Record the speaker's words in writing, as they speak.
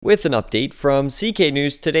With an update from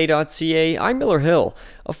cknewstoday.ca, I'm Miller Hill.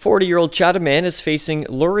 A 40-year-old Chatham man is facing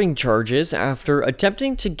luring charges after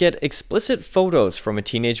attempting to get explicit photos from a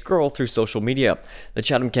teenage girl through social media. The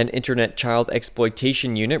Chatham-Kent Internet Child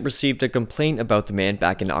Exploitation Unit received a complaint about the man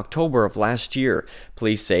back in October of last year.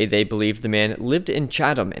 Police say they believe the man lived in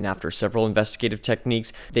Chatham, and after several investigative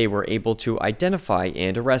techniques, they were able to identify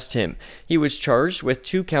and arrest him. He was charged with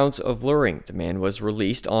 2 counts of luring. The man was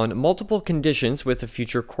released on multiple conditions with a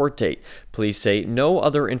future court date. Police say no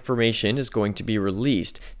other information is going to be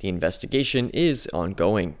released. The investigation is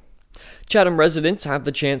ongoing. Chatham residents have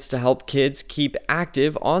the chance to help kids keep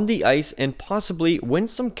active on the ice and possibly win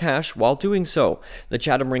some cash while doing so. The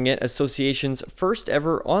Chatham Ringette Association's first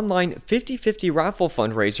ever online 50-50 raffle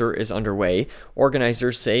fundraiser is underway.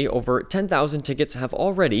 Organizers say over 10,000 tickets have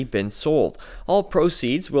already been sold. All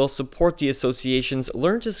proceeds will support the association's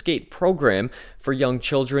Learn to Skate program for young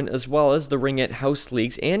children, as well as the Ringette House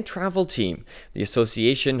Leagues and travel team. The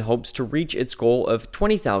association hopes to reach its goal of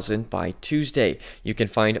 20,000 by Tuesday. You can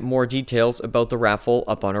find more details about the raffle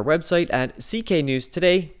up on our website at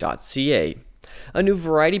cknewstoday.ca. A new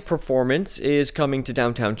variety performance is coming to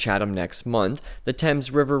downtown Chatham next month. The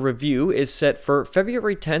Thames River Review is set for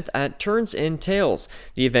February 10th at Turns and Tales.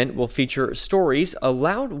 The event will feature stories, a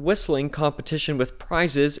loud whistling competition with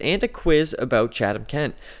prizes, and a quiz about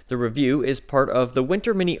Chatham-Kent. The review is part of the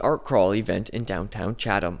Winter Mini Art Crawl event in downtown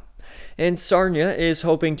Chatham. And Sarnia is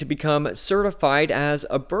hoping to become certified as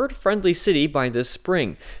a bird-friendly city by this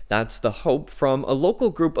spring. That's the hope from a local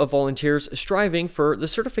group of volunteers striving for the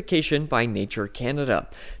certification by Nature Canada.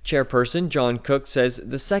 Chairperson John Cook says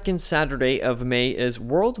the second Saturday of May is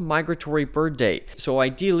World Migratory Bird Day, so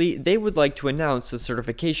ideally they would like to announce the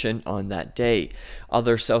certification on that day.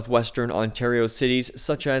 Other southwestern Ontario cities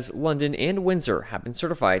such as London and Windsor have been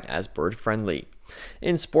certified as bird-friendly.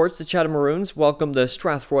 In sports, the Chatham Maroons welcome the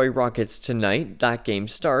Strathroy Rockets tonight. That game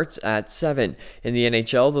starts at 7. In the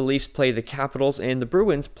NHL, the Leafs play the Capitals and the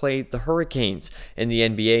Bruins play the Hurricanes. In the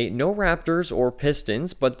NBA, no Raptors or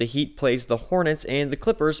Pistons, but the Heat plays the Hornets and the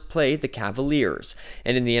Clippers play the Cavaliers.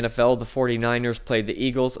 And in the NFL, the 49ers play the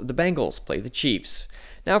Eagles, the Bengals play the Chiefs.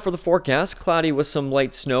 Now for the forecast, cloudy with some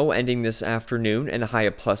light snow ending this afternoon and a high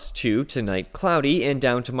of +2. Tonight, cloudy and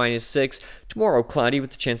down to -6. Tomorrow, cloudy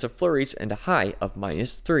with a chance of flurries and a high of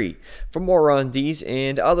 -3. For more on these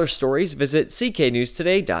and other stories, visit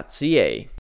cknewstoday.ca.